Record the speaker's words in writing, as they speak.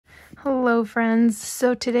Hello friends,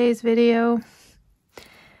 so today's video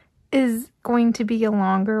is going to be a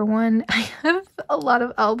longer one. I have a lot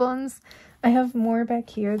of albums. I have more back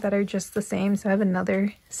here that are just the same, so I have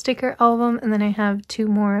another sticker album and then I have two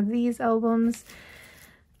more of these albums.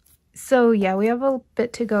 So yeah, we have a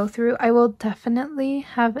bit to go through. I will definitely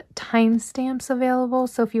have timestamps available,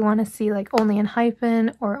 so if you want to see like only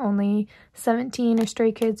Enhypen or only 17 or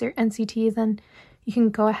Stray Kids or NCT, then you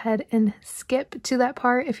can go ahead and skip to that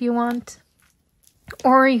part if you want.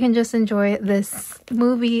 Or you can just enjoy this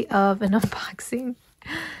movie of an unboxing.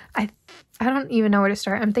 I don't even know where to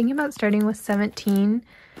start. I'm thinking about starting with 17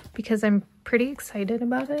 because I'm pretty excited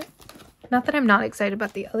about it. Not that I'm not excited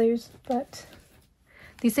about the others, but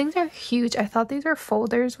these things are huge. I thought these were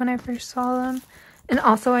folders when I first saw them. And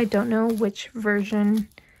also I don't know which version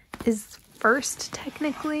is first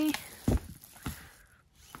technically.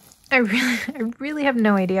 I really have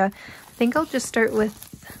no idea. I think I'll just start with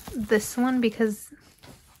this one because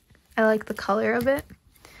I like the color of it.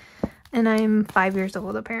 And I'm 5 years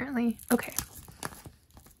old apparently. Okay.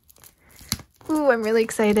 Ooh, I'm really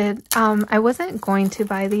excited. I wasn't going to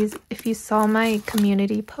buy these. If you saw my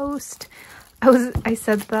community post, I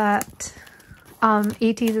said that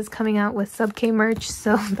ATEEZ is coming out with Sub K merch,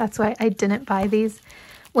 so that's why I didn't buy these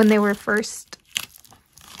when they were first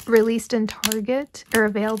released in Target or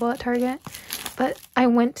available at Target. But I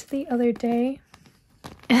went the other day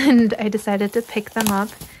and I decided to pick them up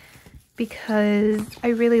because I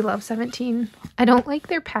really love 17. I don't like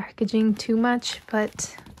their packaging too much,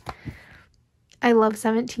 but I love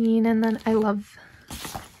 17, and then I love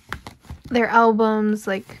their albums,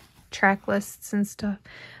 like track lists and stuff.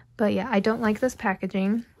 But yeah, I don't like this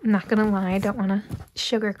packaging. I'm not gonna lie, I don't want to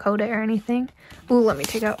sugarcoat it or anything. Ooh, let me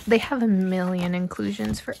take out. They have a million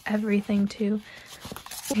inclusions for everything too.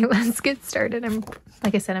 Okay, let's get started.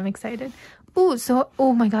 Like I said, I'm excited. Ooh, so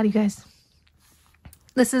oh my god, you guys.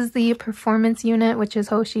 This is the performance unit, which is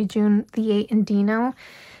Hoshi, June, The 8, and Dino.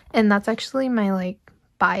 And that's actually my like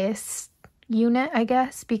bias unit, I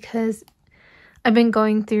guess, because I've been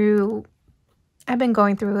going through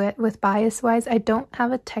it with bias wise. I don't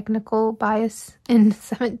have a technical bias in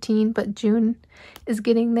 17, but June is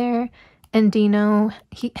getting there, and Dino,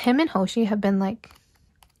 him and Hoshi have been like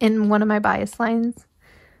in one of my bias lines.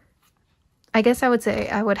 I guess I would say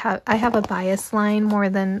I have a bias line more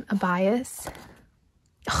than a bias.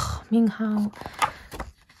 Oh, Minghao.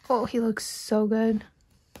 Oh, he looks so good.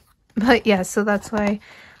 But yeah, so that's why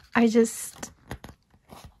this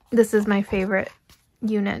is my favorite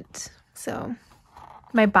unit. So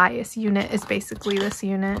my bias unit is basically this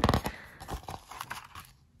unit.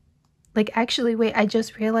 Like, actually, wait, I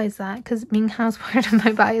just realized that because Minghao's part of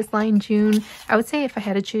my bias line, June. I would say if I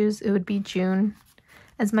had to choose, it would be June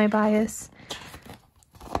as my bias.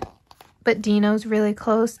 But Dino's really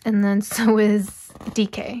close, and then so is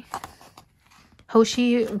DK.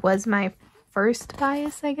 Hoshi was my first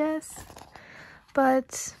bias, I guess.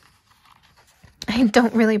 But I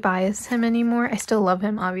don't really bias him anymore. I still love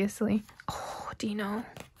him, obviously. Oh, Dino.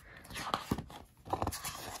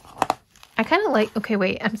 I kind of like, okay,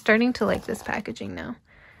 wait, I'm starting to like this packaging now.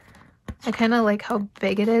 I kind of like how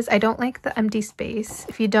big it is. I don't like the empty space.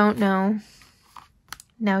 If you don't know,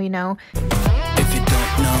 now you know. If you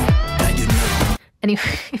don't know, now you know. Anyway,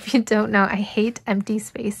 if you don't know, I hate empty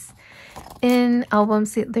space in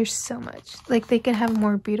albums. There's so much. Like, they could have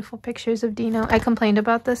more beautiful pictures of Dino. I complained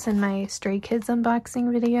about this in my Stray Kids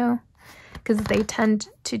unboxing video because they tend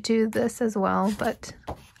to do this as well, but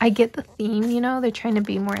I get the theme, you know, they're trying to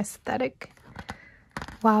be more aesthetic.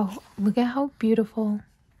 Wow, look at how beautiful.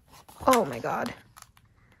 Oh my god.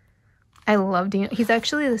 I love Dino. He's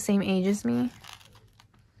actually the same age as me,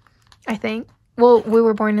 I think. Well, we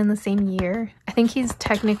were born in the same year. I think he's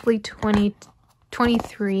technically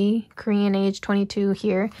 23, Korean age, 22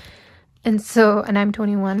 here. And I'm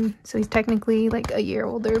 21, so he's technically like a year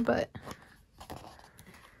older, but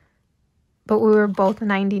we were both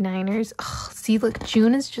 99ers. Oh, see, look,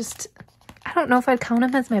 June is just, I don't know if I'd count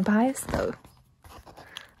him as my bias, though.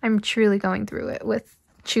 I'm truly going through it with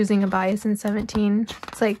choosing a bias in 17.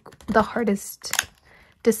 It's like the hardest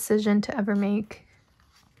decision to ever make.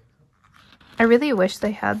 I really wish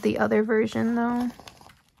they had the other version, though.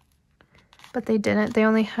 But they didn't. They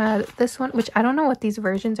only had this one, which I don't know what these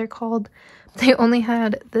versions are called. They only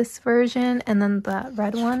had this version and then the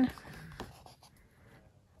red one.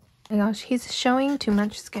 Oh my gosh, he's showing too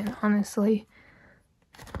much skin, honestly.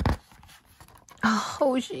 Oh,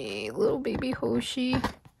 Hoshi, little baby Hoshi.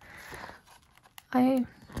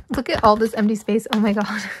 Look at all this empty space. Oh my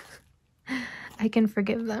god. I can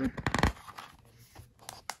forgive them.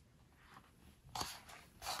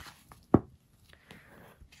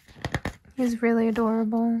 He's really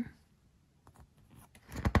adorable.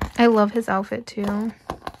 I love his outfit too.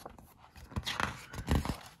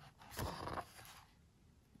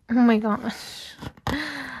 Oh my gosh.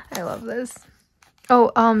 I love this.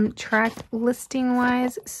 Oh, track listing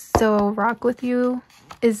wise, so Rock With You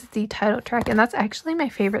is the title track, and that's actually my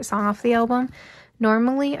favorite song off the album.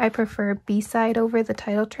 Normally I prefer B-side over the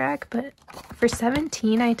title track, but for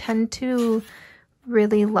 17 I tend to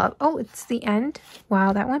really love— oh, it's the end.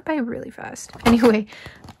 Wow, that went by really fast. Anyway,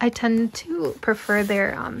 I tend to prefer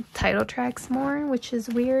their title tracks more, which is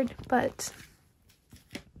weird, but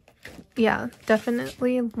yeah,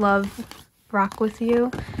 definitely love Rock With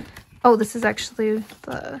You. Oh, this is actually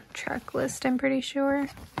the track list, I'm pretty sure.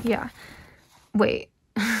 Yeah. Wait.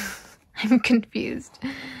 I'm confused.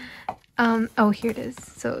 Oh, here it is.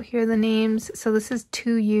 So here are the names. So this is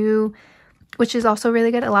To You, which is also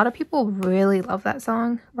really good. A lot of people really love that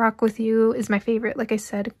song. Rock With You is my favorite. Like I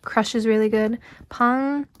said, Crush is really good.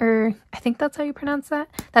 Pang, or I think that's how you pronounce that.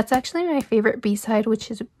 That's actually my favorite B-side,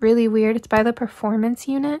 which is really weird. It's by the Performance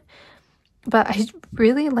Unit. But I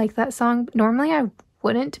really like that song. Normally I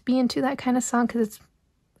wouldn't be into that kind of song because it's,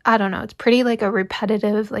 I don't know, it's pretty like a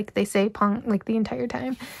repetitive, like they say punk like the entire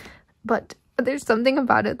time. But there's something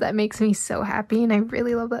about it that makes me so happy, and I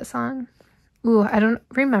really love that song. Ooh, I don't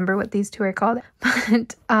remember what these two are called,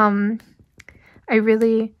 but I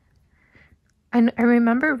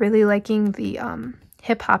remember really liking the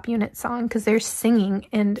Hip Hop Unit song because they're singing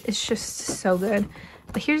and it's just so good.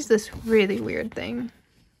 But here's this really weird thing.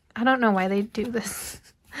 I don't know why they do this.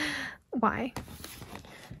 Why?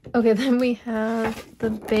 Okay, then we have the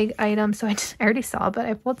big item. So I already saw, but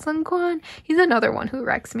I pulled Seonghwawoo. He's another one who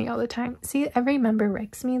wrecks me all the time. See, every member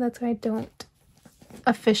wrecks me. That's why I don't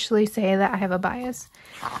officially say that I have a bias.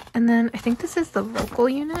 And then I think this is the vocal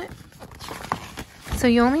unit. So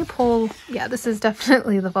you only pull— yeah, this is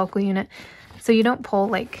definitely the vocal unit. So you don't pull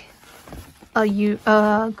like a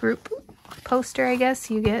group poster, I guess.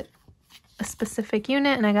 You get a specific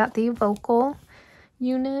unit, and I got the vocal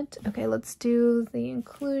unit. Okay, let's do the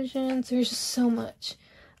inclusions. There's just so much.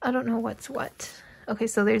 I don't know what's what. Okay,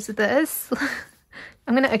 so there's this.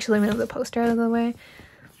 I'm gonna actually move the poster out of the way.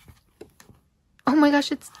 Oh my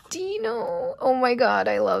gosh, it's Dino. Oh my god,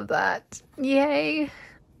 I love that. Yay.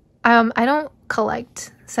 I don't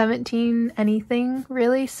collect 17 anything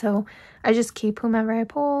really, so I just keep whomever I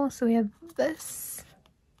pull. So we have this.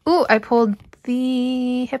 Ooh, I pulled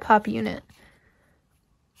the hip hop unit.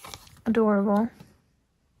 Adorable.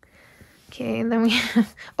 Okay, and then we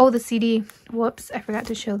have— oh, the CD. Whoops, I forgot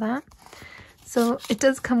to show that. So it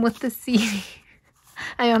does come with the CD.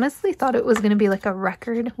 I honestly thought it was going to be like a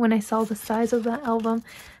record when I saw the size of that album.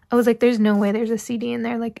 I was like, there's no way there's a CD in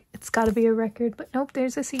there. Like, it's got to be a record. But nope,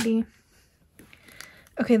 there's a CD.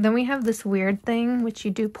 Okay, then we have this weird thing, which you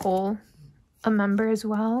do pull a member as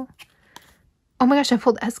well. Oh my gosh, I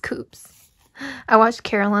pulled S-Coups. I watched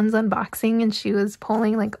Carolyn's unboxing and she was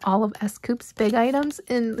pulling like all of S-Coup's big items,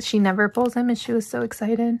 and she never pulls them, and she was so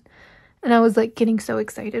excited. And I was like getting so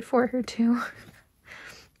excited for her too.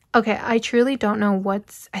 Okay, I truly don't know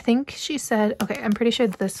what's— I think she said— okay, I'm pretty sure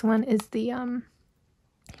this one is the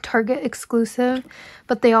Target exclusive,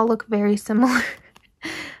 but they all look very similar.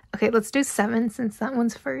 Okay, let's do 7 since that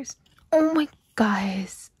one's first. Oh my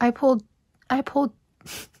guys, I pulled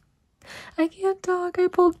I can't talk. I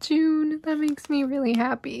pulled June. That makes me really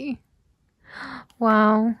happy.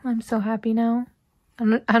 Wow, I'm so happy now. I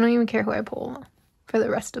don't even care who I pull for the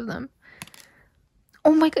rest of them.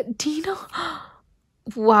 Oh my god, Dino.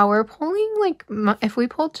 Wow, we're pulling like— if we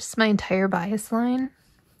pulled just my entire bias line,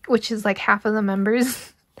 which is like half of the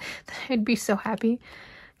members, I'd be so happy.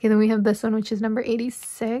 Okay, then we have this one, which is number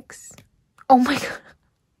 86. Oh my god.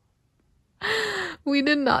 We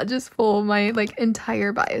did not just pull my like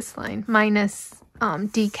entire bias line minus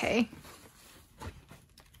DK.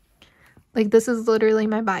 Like, this is literally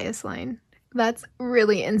my bias line. That's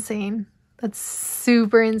really insane. That's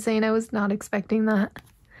super insane. I was not expecting that.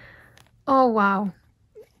 Oh wow.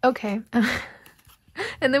 Okay.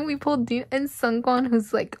 And then we pulled Dino and Seonghwawoo,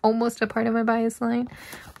 who's like almost a part of my bias line.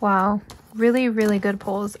 Wow. Really, really good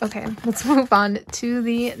pulls. Okay, let's move on to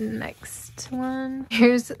the next one.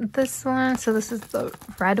 Here's this one. So this is the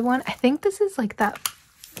red one. I think this is like that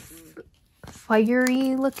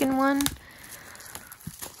fiery looking one.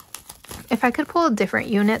 If I could pull a different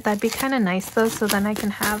unit, that'd be kind of nice though. So then I can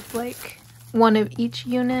have like one of each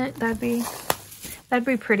unit. That'd be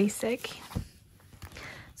pretty sick.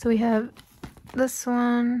 So we have this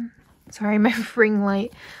one. Sorry, my ring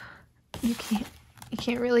light. You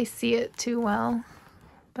can't really see it too well,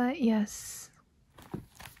 but yes.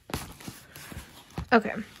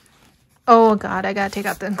 Okay. Oh god, I gotta take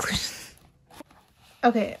out the inclusion.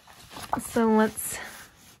 Okay, so let's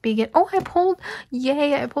begin. Oh,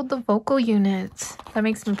 yay, I pulled the vocal unit. That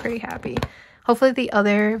makes me pretty happy. Hopefully the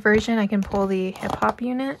other version I can pull the hip-hop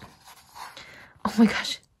unit. Oh my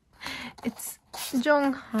gosh, it's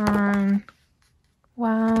Jonghan.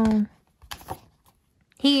 Wow.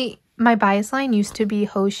 My bias line used to be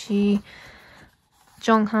Hoshi,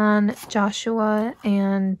 Jonghan, Joshua,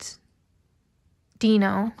 and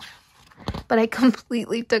Dino. But I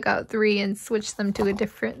completely took out 3 and switched them to a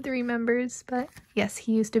different 3 members. But yes,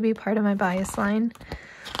 he used to be part of my bias line.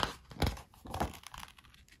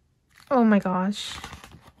 Oh my gosh.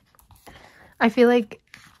 I feel like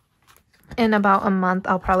in about a month,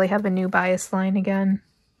 I'll probably have a new bias line again.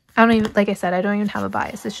 I don't even, like I said, I don't even have a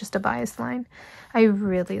bias. It's just a bias line. I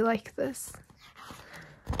really like this.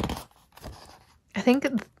 I think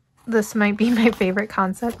this might be my favorite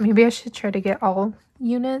concept. Maybe I should try to get all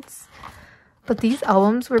units. But these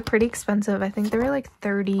albums were pretty expensive. I think they were like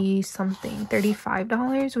 30 something,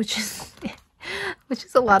 $35, which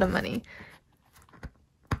is a lot of money.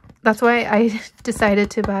 That's why I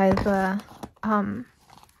decided to buy the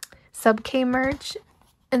Sub-K merch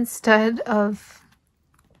instead of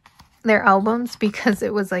their albums, because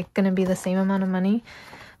it was like gonna be the same amount of money.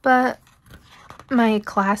 But my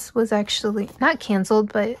class was actually not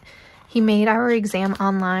canceled, but he made our exam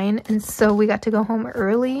online, and so we got to go home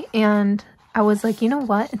early. And I was like, you know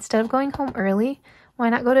what, instead of going home early, why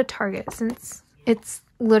not go to Target, since it's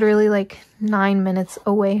literally like 9 minutes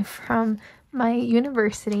away from my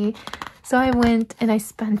university. So I went and I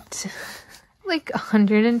spent like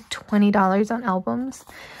 $120 on albums.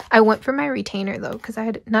 I went for my retainer though, because I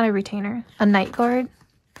had, not a retainer, a night guard.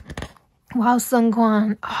 Wow,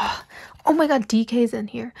 Seonghwan. Oh my god, DK's in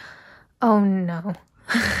here. Oh no.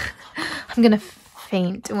 I'm gonna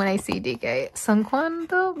faint when I see DK. Seonghwan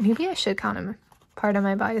though, maybe I should count him part of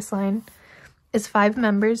my bias line. Is 5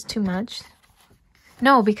 members too much?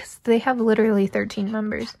 No, because they have literally 13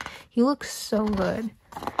 members. He looks so good.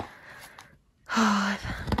 I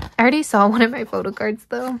already saw one of my photo cards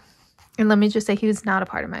though. And let me just say, he was not a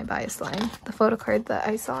part of my bias line. The photo card that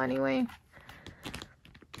I saw anyway.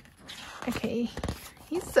 Okay.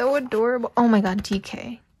 He's so adorable. Oh my god,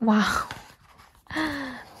 DK. Wow.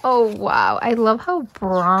 Oh wow. I love how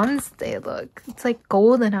bronzed they look. It's like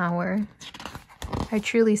golden hour. I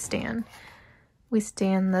truly stan. We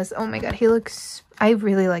stan this. Oh my god, he looks... I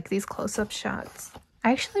really like these close-up shots.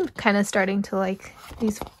 I actually am kind of starting to like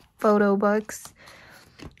these photo books.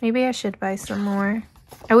 Maybe I should buy some more.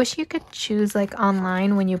 I wish you could choose like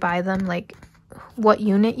online when you buy them like what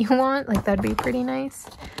unit you want. Like that'd be pretty nice.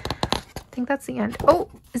 I think that's the end. Oh,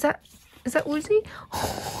 is that Woozy?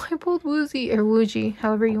 Oh, I pulled Woozy, or Wooji,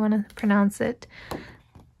 however you want to pronounce it.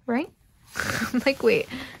 Right? I'm like, wait,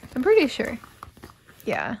 I'm pretty sure.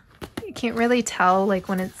 Yeah. You can't really tell like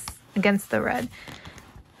when it's against the red.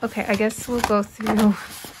 Okay, I guess we'll go through.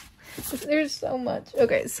 There's so much.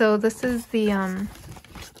 Okay, so this is the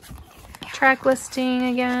track listing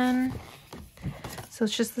again. So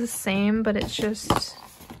it's just the same, but it's just...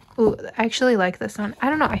 Ooh, I actually like this one. I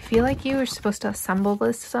don't know, I feel like you were supposed to assemble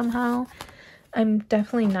this somehow. I'm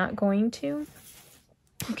definitely not going to.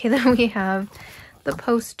 Okay, then we have the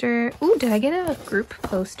poster. Ooh, did I get a group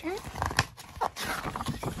poster?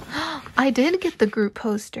 I did get the group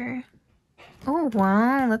poster. Oh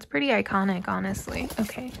wow, that's pretty iconic, honestly.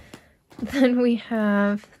 Okay, then we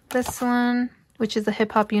have this one, which is the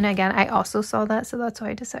hip-hop unit again. I also saw that, so that's why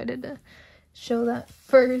I decided to show that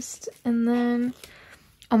first. And then,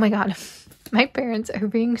 oh my god, my parents are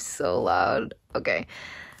being so loud. Okay.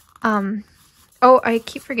 Oh, I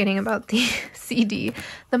keep forgetting about the CD.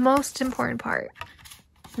 The most important part.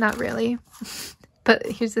 Not really. But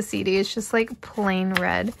here's the CD. It's just like plain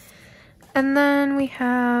red. And then we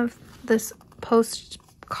have this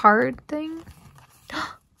postcard thing.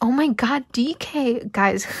 Oh my god, DK.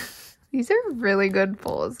 Guys, these are really good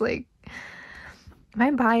pulls. Like,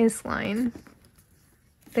 my bias line.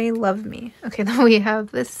 They love me. Okay, then we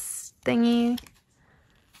have this thingy.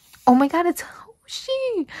 Oh my god, it's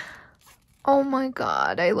Hoshi. Oh my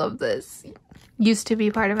god, I love this. Used to be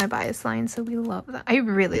part of my bias line, so we love that. I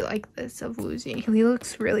really like this of Woozy. He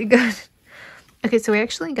looks really good. Okay, so we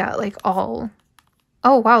actually got like all...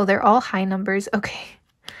 Oh wow, they're all high numbers. Okay.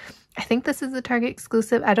 I think this is the Target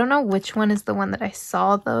exclusive. I don't know which one is the one that I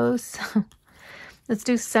saw though, so let's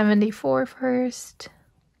do 74 first.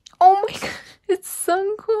 Oh my god, it's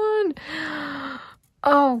Seonghwan.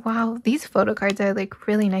 Oh wow, these photo cards are like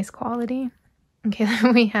really nice quality. Okay,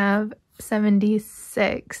 then we have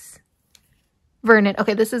 76. Vernon.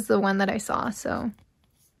 Okay, this is the one that I saw, so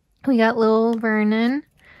we got Lil Vernon.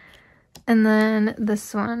 And then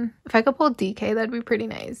this one. If I could pull DK, that'd be pretty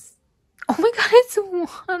nice. Oh my god, it's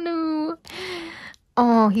Wanu.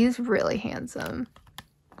 Oh, he's really handsome.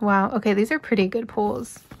 Wow. Okay, these are pretty good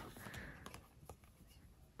pulls.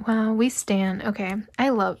 Wow, we stan. Okay, I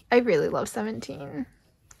really love 17.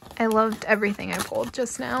 I loved everything I pulled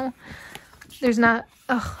just now. There's not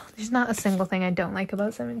a single thing I don't like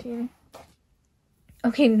about 17.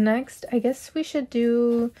 Okay, next, I guess we should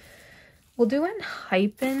do, we'll do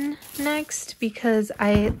Enhypen next because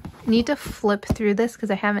I need to flip through this because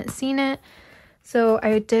I haven't seen it. So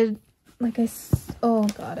I did, oh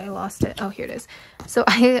god, I lost it. Oh, here it is. So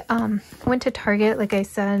I went to Target, like I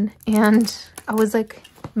said, and I was like,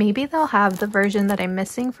 maybe they'll have the version that I'm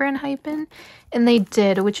missing for Enhypen, and they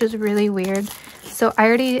did, which was really weird. So I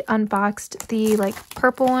already unboxed the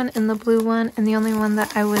purple one and the blue one, and the only one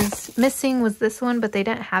that I was missing was this one, but they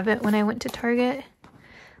didn't have it when I went to Target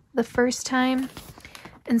the first time.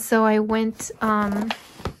 And so I went,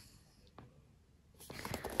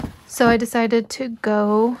 so I decided to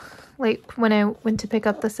go, when I went to pick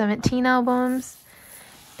up the 17 albums,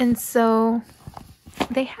 and so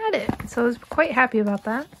they had it, so I was quite happy about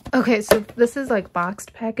that. Okay, so this is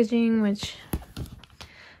boxed packaging,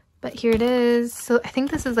 but here it is. So I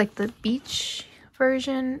think this is the beach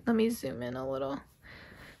version. Let me zoom in a little.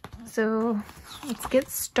 So let's get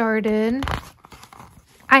started.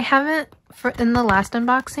 I haven't, in the last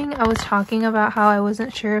unboxing, I was talking about how I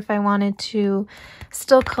wasn't sure if I wanted to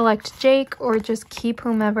still collect Jake or just keep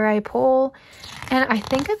whomever I pull. And I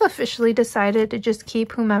think I've officially decided to just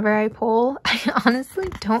keep whomever I pull. I honestly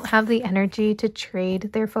don't have the energy to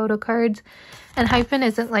trade their photo cards. And Enhypen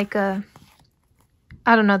isn't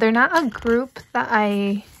I don't know, they're not a group that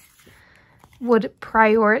I would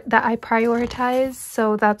prioritize.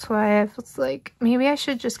 So that's why I was like, maybe I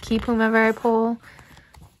should just keep whomever I pull.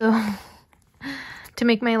 So, to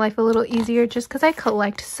make my life a little easier, just because I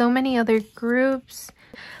collect so many other groups.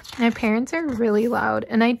 My parents are really loud,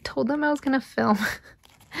 and I told them I was gonna film.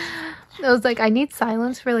 I was like, I need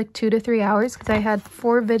silence for 2 to 3 hours because I had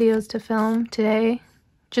 4 videos to film today,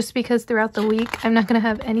 just because throughout the week I'm not gonna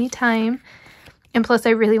have any time, and plus I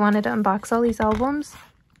really wanted to unbox all these albums.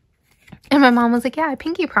 And my mom was like, yeah, I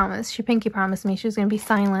pinky promised. She pinky promised me she was gonna be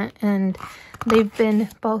silent, and they've been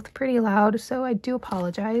both pretty loud, so I do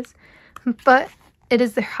apologize. But it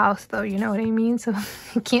is their house though, you know what I mean? So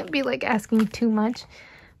I can't be asking too much.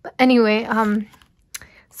 But anyway,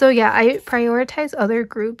 so yeah, I prioritize other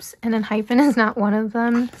groups, and Enhypen is not one of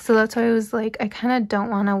them. So that's why I was like, I kind of don't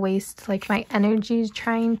want to waste my energy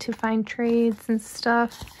trying to find trades and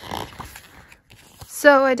stuff.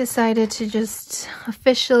 So I decided to just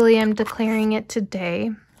officially, I'm declaring it today.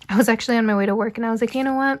 I was actually on my way to work, and I was like, you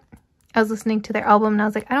know what? I was listening to their album, and I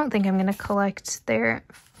was like, I don't think I'm going to collect their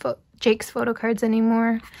Jake's photo cards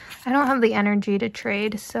anymore. I don't have the energy to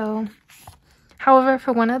trade, so... However,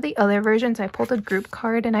 for one of the other versions, I pulled a group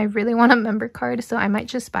card, and I really want a member card, so I might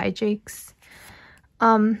just buy Jake's,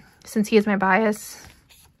 since he is my bias,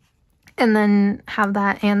 and then have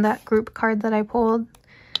that and that group card that I pulled.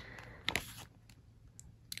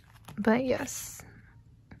 But yes,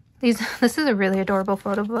 this is a really adorable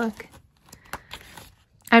photo book.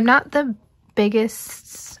 I'm not the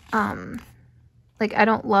biggest, I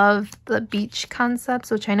don't love the beach concepts,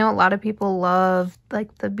 which I know a lot of people love,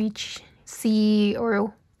 the beach, sea,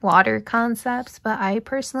 or water concepts, but I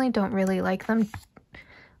personally don't really like them.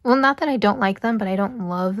 Well, not that I don't like them, but I don't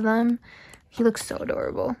love them. He looks so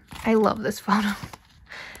adorable. I love this photo.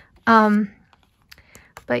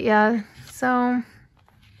 But yeah, so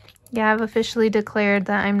yeah, I've officially declared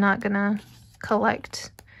that I'm not gonna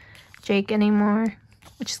collect Jake anymore,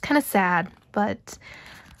 which is kind of sad, but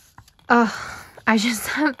I just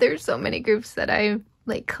have, there's so many groups that I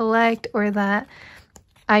collect, or that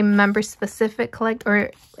I member specific collect, or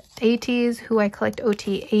ATs who I collect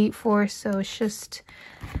OT8 for, so it's just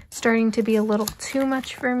starting to be a little too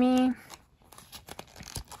much for me.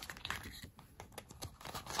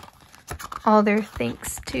 All their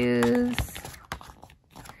thanks tos.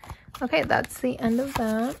 Okay, that's the end of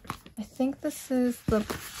that. I think this is the,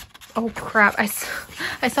 oh crap, I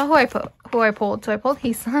saw who I pulled. So I pulled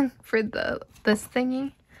Haesung for this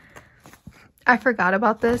thingy. I forgot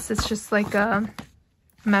about this. It's just a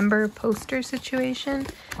member poster situation.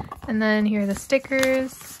 And then here are the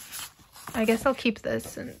stickers. I guess I'll keep this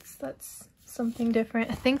since that's something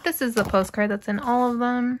different. I think this is the postcard that's in all of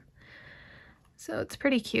them. So it's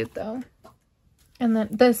pretty cute though. And then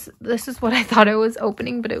this is what I thought I was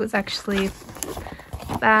opening, but it was actually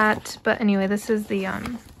that. But anyway, this is the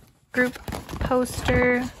group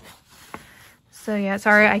poster. So yeah,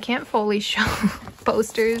 sorry I can't fully show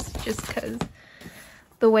posters just because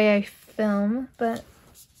the way I film, but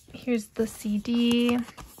here's the CD.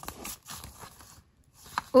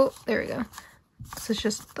 Oh, there we go. So it's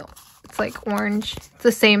just it's like orange. It's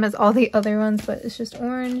the same as all the other ones, but it's just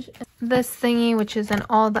orange. This thingy, which is in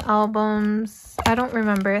all the albums, I don't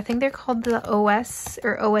remember. I think they're called the OS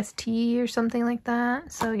or OST or something like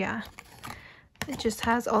that. So yeah, it just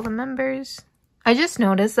has all the members. I just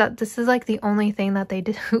noticed that this is like the only thing that they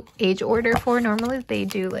do age order for. Normally they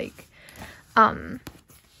do like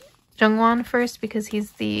Jungwon first because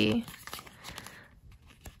he's the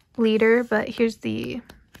leader, but here's the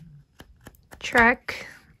track,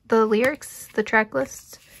 the lyrics, the track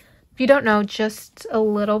list. If you don't know, Just a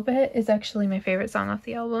Little Bit is actually my favorite song off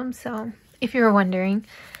the album, so if you were wondering.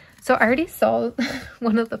 So I already saw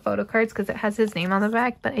one of the photo cards because it has his name on the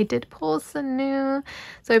back, but I did pull some new.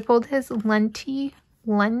 So I pulled his Lenti.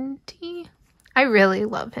 I really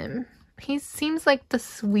love him. He seems like the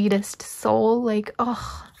sweetest soul. Like,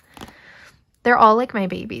 oh, they're all like my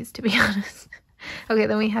babies, to be honest. Okay,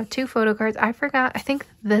 then we have two photo cards. I forgot. I think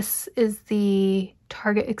this is the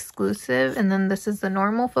Target exclusive, and then this is the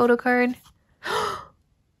normal photo card.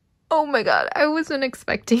 Oh my god, I wasn't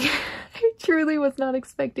expecting it. I truly was not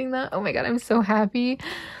expecting that. Oh my god, I'm so happy.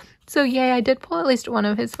 So yay, I did pull at least one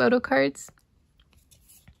of his photo cards.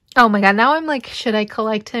 Oh my god, now I'm like, should I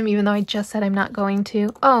collect him even though I just said I'm not going to?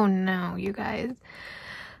 Oh no, you guys.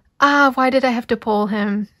 Why did I have to pull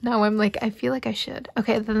him? Now I'm like, I feel like I should.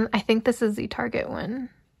 Okay, then I think this is the Target one.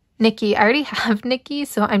 Nikki. I already have Nikki,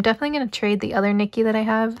 so I'm definitely going to trade the other Nikki that I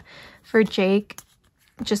have for Jake.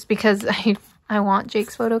 Just because I want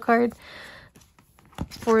Jake's photo card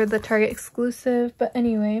for the Target exclusive. But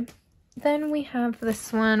anyway, then we have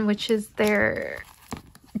this one, which is their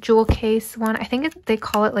jewel case one. I think they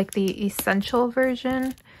call it like the essential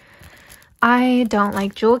version. I don't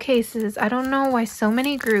like jewel cases. I don't know why so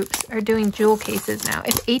many groups are doing jewel cases now.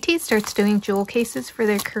 If AT starts doing jewel cases for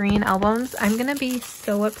their Korean albums, I'm gonna be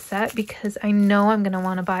so upset because I know I'm gonna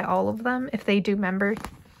want to buy all of them if they do member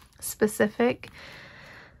specific,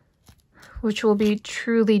 which will be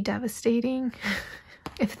truly devastating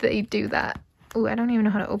if they do that. Ooh, I don't even know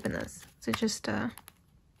how to open this. So just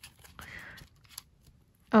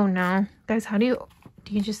oh no, guys, how do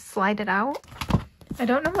you just slide it out? I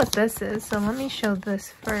don't know what this is, so let me show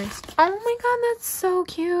this first. Oh my god, that's so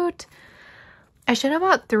cute. I should have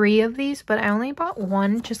bought 3 of these, but I only bought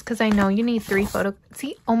 1 just because I know you need 3 photo.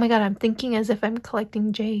 See, oh my god, I'm thinking as if I'm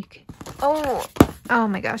collecting Jake. Oh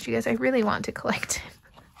my gosh, you guys, I really want to collect him.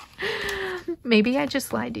 Maybe I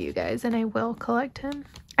just lied to you guys and I will collect him.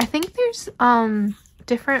 I think there's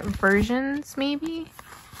different versions maybe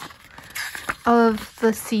of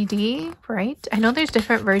the CD, right? I know there's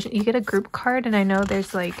different versions. You get a group card, and I know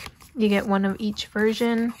there's like, you get one of each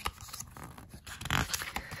version.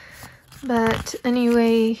 But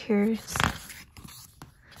anyway, here's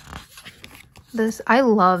this. I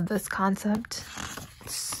love this concept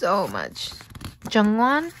so much.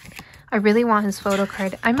 Jungwon, I really want his photo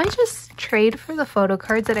card. I might just trade for the photo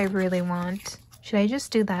cards that I really want. Should I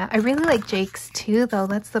just do that? I really like Jake's too, though.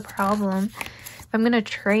 That's the problem. If I'm gonna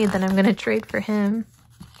trade, then I'm gonna trade for him.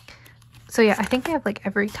 So yeah, I think they have like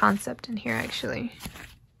every concept in here actually,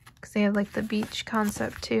 because they have like the beach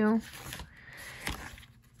concept too.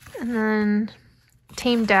 And then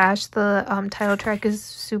Tame Dash, the title track is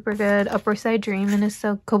super good. Upper Side Dreamin' is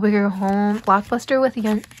so Go Big or Home. Blockbuster with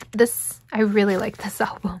Young. This, I really like this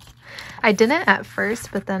album. I didn't at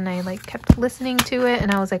first, but then I like kept listening to it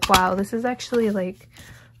and I was like, wow, this is actually like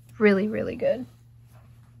really, really good.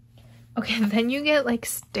 Okay, then you get like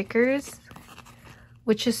stickers,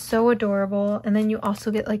 which is so adorable. And then you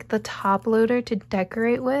also get like the top loader to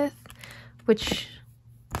decorate with, which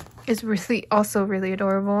is really also really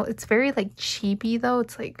adorable. It's very like cheapy though.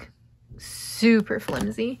 It's like super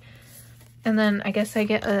flimsy. And then I guess I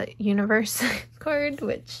get a universe card,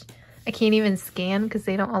 which I can't even scan because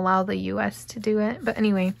they don't allow the US to do it. But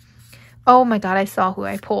anyway, oh my god, I saw who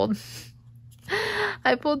I pulled.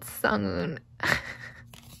 I pulled Sungwoon.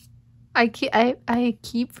 I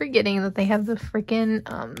keep forgetting that they have the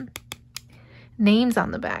freaking names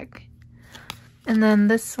on the back. And then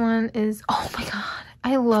this one is, oh my god,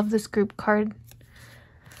 I love this group card.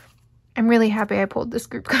 I'm really happy I pulled this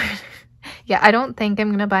group card. Yeah, I don't think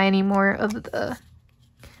I'm gonna buy any more of the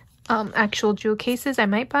actual jewel cases. I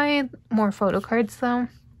might buy more photo cards though.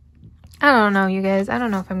 I don't know, you guys. I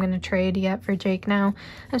don't know if I'm gonna trade yet for Jake now.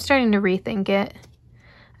 I'm starting to rethink it.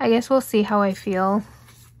 I guess we'll see how I feel.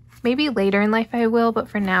 Maybe later in life I will, but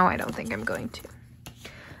for now I don't think I'm going to.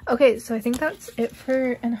 Okay, so I think that's it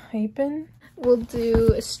for Enhypen. We'll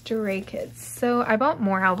do Stray Kids. So I bought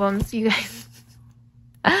more albums, you guys.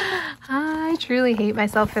 I truly hate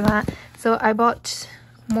myself for that. So I bought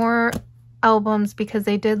more albums because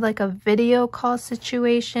they did like a video call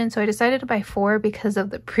situation. So I decided to buy 4 because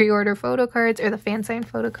of the pre-order photo cards or the fan sign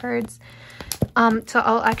photo cards. So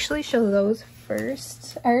I'll actually show those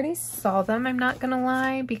first. I already saw them, I'm not gonna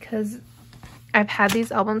lie, because I've had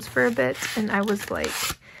these albums for a bit and I was like,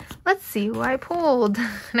 let's see who I pulled.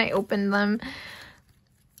 And I opened them.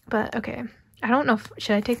 But okay, I don't know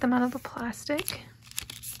should I take them out of the plastic?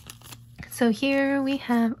 So here we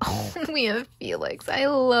have, we have Felix. I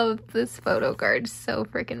love this photo card so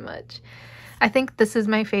freaking much. I think this is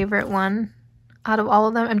my favorite one out of all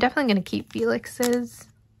of them. I'm definitely going to keep Felix's.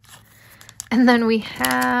 And then we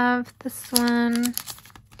have this one,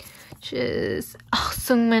 which is,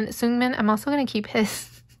 Seungmin. Seungmin, I'm also going to keep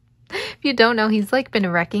his. If you don't know, he's like been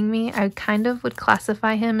wrecking me. I kind of would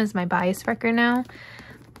classify him as my bias wrecker now.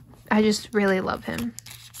 I just really love him.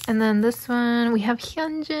 And then this one, we have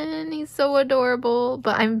Hyunjin. He's so adorable.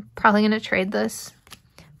 But I'm probably going to trade this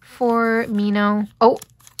for Mino. Oh,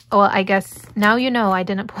 well, I guess now you know I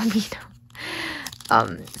didn't pull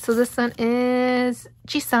Mino. So this one is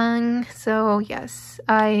Jisung. So yes,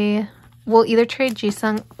 I will either trade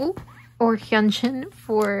Jisung or Hyunjin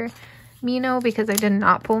for Mino because I did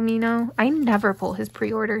not pull Mino. I never pull his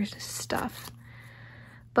pre-order stuff.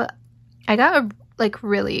 But I got a like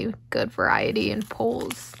really good variety in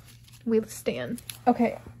pulls. We stand.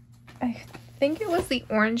 Okay, I think it was the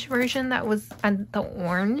orange version that was the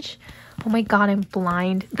orange. Oh my god, I'm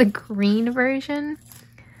blind. The green version.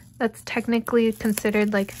 That's technically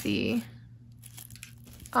considered like the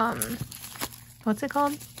what's it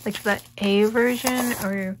called? Like the A version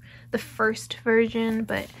or the first version,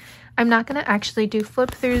 but I'm not gonna actually do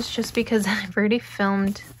flip throughs just because I've already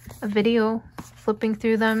filmed a video flipping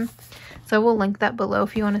through them. So I will link that below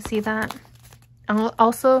if you want to see that. I'll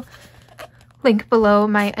also link below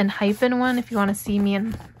my Enhypen one if you want to see me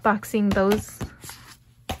unboxing those.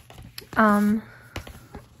 Oh,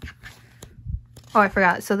 I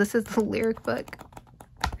forgot. So this is the lyric book.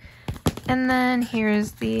 And then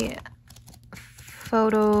here's the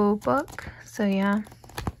photo book. So yeah.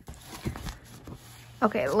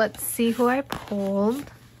 Okay, let's see who I pulled.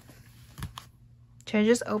 Should I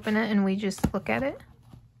just open it and we just look at it?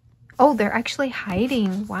 Oh, they're actually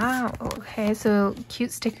hiding. Wow. Okay, so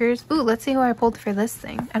cute stickers. Ooh, let's see who I pulled for this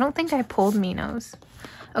thing. I don't think I pulled Minos.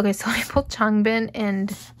 Okay, so I pulled Changbin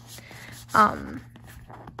and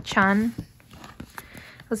Chan.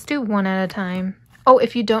 Let's do one at a time. Oh,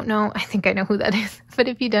 if you don't know, I think I know who that is. But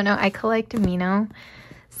if you don't know, I collect Mino.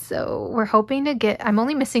 So we're hoping to get, I'm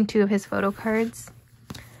only missing 2 of his photo cards.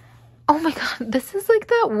 Oh my god, this is like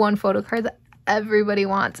that one photo card that everybody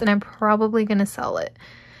wants and I'm probably gonna sell it.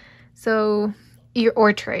 So,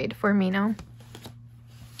 or trade for Mino.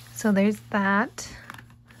 So there's that.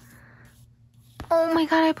 Oh my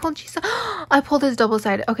god, I pulled Jisung. I pulled his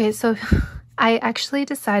double-sided. Okay, so I actually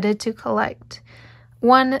decided to collect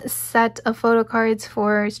one set of photo cards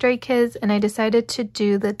for Stray Kids, and I decided to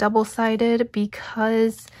do the double-sided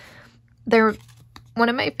because they're one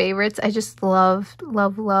of my favorites. I just love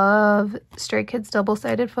Stray Kids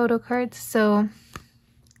double-sided photo cards. So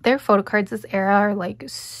their photo cards this era are like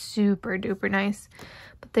super duper nice.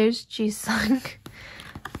 But there's Jisung.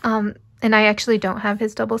 And I actually don't have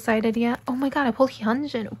his double-sided yet. Oh my god, I pulled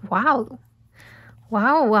Hyunjin. Wow.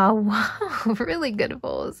 Wow. Really good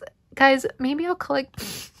pulls. Guys, maybe I'll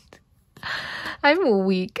collect... I'm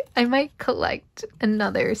weak. I might collect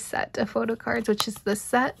another set of photo cards, which is this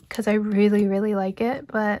set, because I really like it.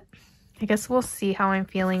 But I guess we'll see how I'm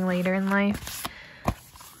feeling later in life.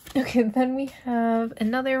 Okay, then we have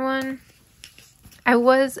another one.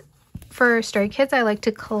 For Stray Kids, I like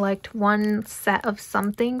to collect one set of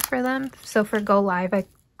something for them. So for Go Live, I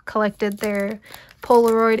collected their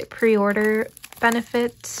Polaroid pre-order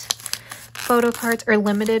benefit photo cards or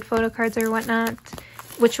limited photo cards or whatnot,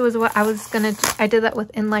 which was what I was gonna do. I did that with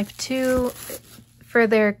In Life too. For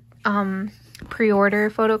their pre-order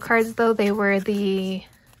photo cards though, they were the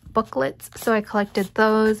booklets, so I collected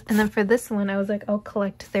those. And then for this one, I was like, I'll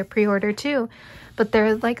collect their pre-order too. But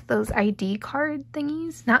they're like those ID card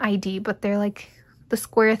thingies. Not ID, but they're like the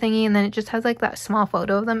square thingy, and then it just has like that small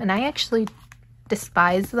photo of them, and I actually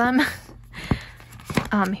despise them.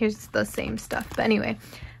 Here's the same stuff. But anyway,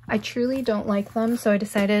 I truly don't like them, so I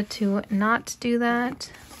decided to not do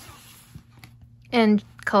that and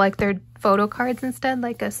collect their photo cards instead,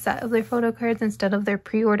 like a set of their photo cards instead of their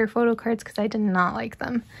pre-order photo cards, because I did not like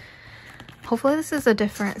them. Hopefully this is a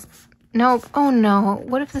different... Nope. Oh no.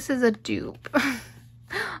 What if this is a dupe?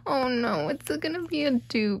 Oh no, it's gonna be a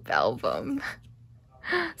dupe album.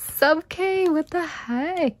 Sub K, what the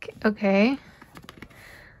heck? Okay.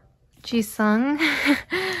 Jisung.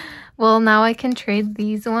 Well, now I can trade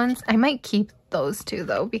these ones. I might keep those two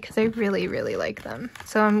though because I really, really like them.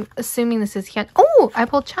 So I'm assuming this is Hyun. Oh, I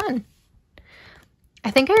pulled Chun. I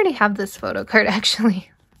think I already have this photo card actually.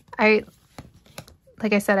 Like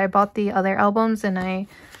I said, I bought the other albums and I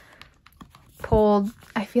feel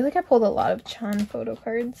like I pulled a lot of Chun photo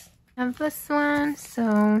cards. I have this one,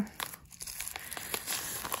 so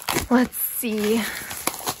let's see.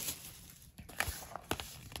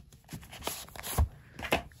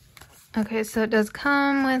 Okay, so it does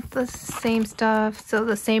come with the same stuff, so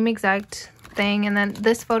the same exact thing, and then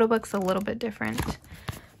this photo book's a little bit different.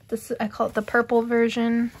 This, I call it the purple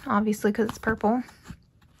version, obviously because it's purple.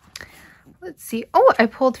 Let's see. Oh, I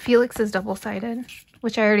pulled Felix's double-sided,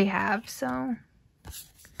 which I already have, so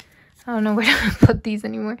I don't know where to put these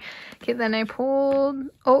anymore. Okay, then I pulled,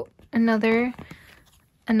 oh, another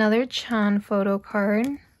Chan photo card,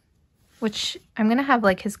 which I'm gonna have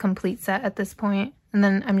like his complete set at this point. And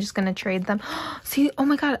then I'm just gonna trade them. See, oh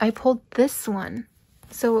my god, I pulled this one.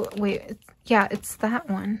 So wait, yeah, it's that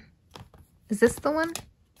one. Is this the one?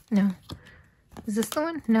 No. Is this the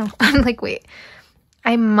one? No. I'm like, wait.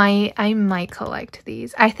 I might collect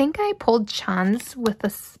these. I think I pulled Chan's with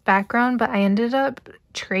this background, but I ended up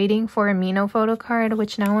trading for a Mino photo card,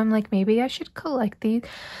 which now I'm like, maybe I should collect these.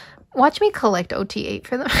 Watch me collect OT8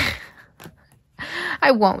 for them. I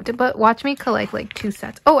won't, but watch me collect like 2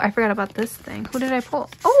 sets. Oh, I forgot about this thing. Who did I pull?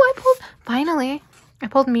 Oh, I pulled, finally. I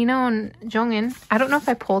pulled Mino and Jongin. I don't know if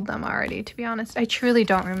I pulled them already, to be honest. I truly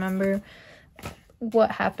don't remember what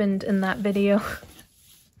happened in that video.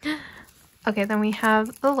 Okay, then we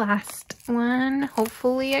have the last one.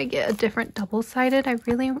 Hopefully I get a different double-sided. I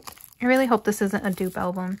really hope this isn't a dupe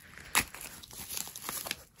album.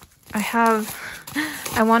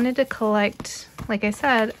 I wanted to collect, like I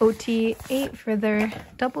said, OT8 for their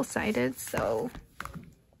double-sided, so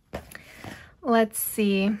let's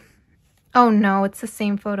see. Oh no, it's the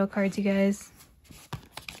same photo cards, you guys.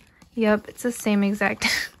 Yep, it's the same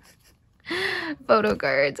exact photo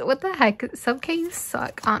cards. What the heck? Sub-K, you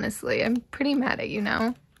suck, honestly. I'm pretty mad at you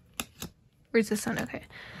now. Where's this one? Okay.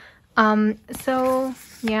 So,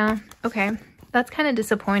 yeah, okay. That's kind of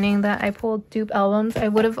disappointing that I pulled dupe albums. I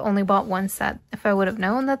would have only bought 1 set if I would have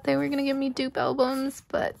known that they were going to give me dupe albums,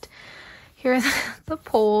 but here are the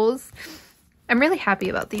pulls. I'm really happy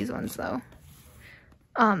about these ones, though.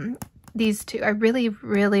 These two. I really,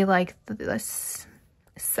 really like this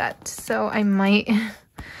set, so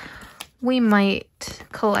we might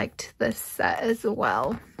collect this set as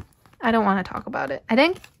well. I don't want to talk about it. I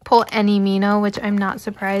didn't pull any Mino, which I'm not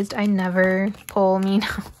surprised. I never pull Mino.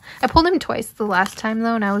 I pulled him twice the last time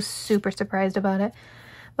though, and I was super surprised about it.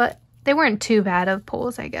 But they weren't too bad of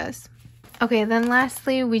pulls, I guess. Okay, then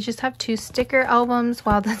lastly, we just have 2 sticker albums.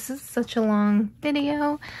 Wow, this is such a long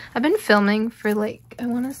video. I've been filming for like, I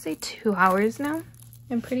want to say 2 hours now.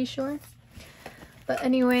 I'm pretty sure. But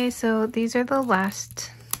anyway, so these are the last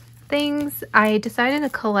things. I decided to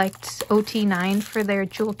collect OT9 for their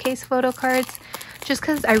jewel case photo cards just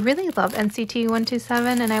because I really love NCT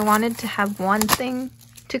 127 and I wanted to have one thing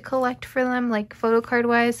to collect for them, like photo card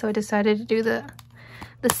wise, so I decided to do the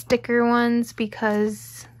sticker ones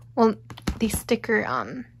because, well, the sticker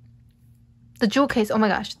the jewel case, oh my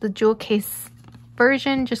gosh, the jewel case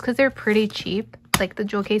version, just because they're pretty cheap, like the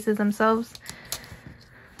jewel cases themselves.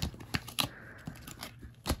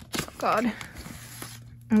 Oh god.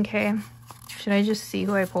 Okay, should I just see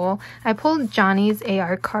who I pull? I pulled Johnny's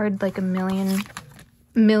AR card like a million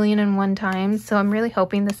and one times, so I'm really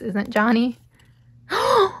hoping this isn't Johnny.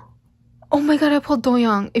 Oh my god, I pulled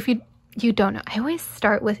Doyoung. If you don't know, I always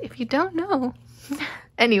start with if you don't know.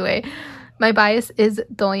 Anyway, my bias is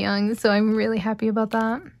Doyoung, so I'm really happy about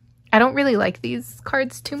that. I don't really like these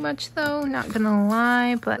cards too much though, not gonna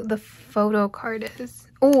lie, but the photo card is,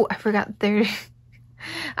 oh, I forgot their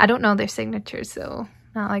I don't know their signatures, so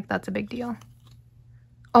not like that's a big deal.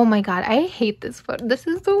 Oh my god, I hate this photo. This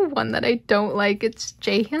is the one that I don't like. It's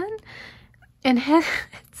Jaehyun, and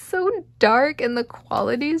it's so dark and the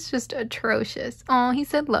quality is just atrocious. Oh, he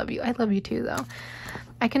said love you. I love you too though.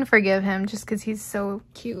 I can forgive him just because he's so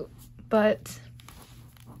cute, but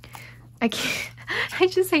I can't. I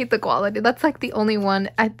just hate the quality. That's like the only one.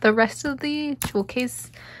 The rest of the jewel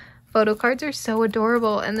case photo cards are so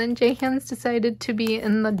adorable, and then Jaehyun's decided to be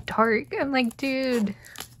in the dark. I'm like, dude,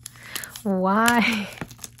 why?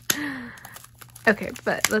 Okay,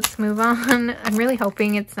 but let's move on. I'm really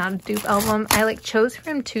hoping it's not a dupe album. I like chose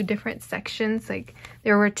from 2 different sections. Like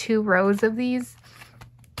there were 2 rows of these.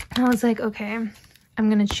 I was like, okay, I'm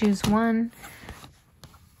gonna choose one.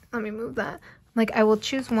 Let me move that. Like I will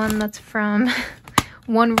choose one that's from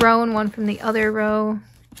one row and one from the other row.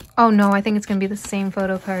 Oh no, I think it's gonna be the same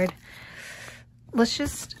photo card. let's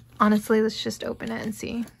just, honestly, let's just open it and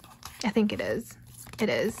see. I think it is. It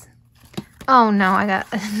is. Oh no, I got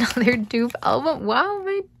another dupe album. Wow,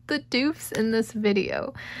 the dupes in this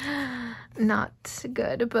video. Not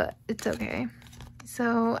good, but it's okay.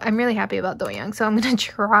 So I'm really happy about Doyoung. So I'm gonna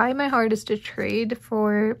try my hardest to trade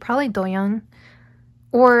for probably Doyoung.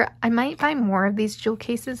 Or I might buy more of these jewel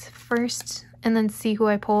cases first and then see who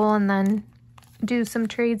I pull and then do some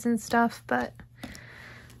trades and stuff. But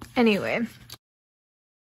anyway,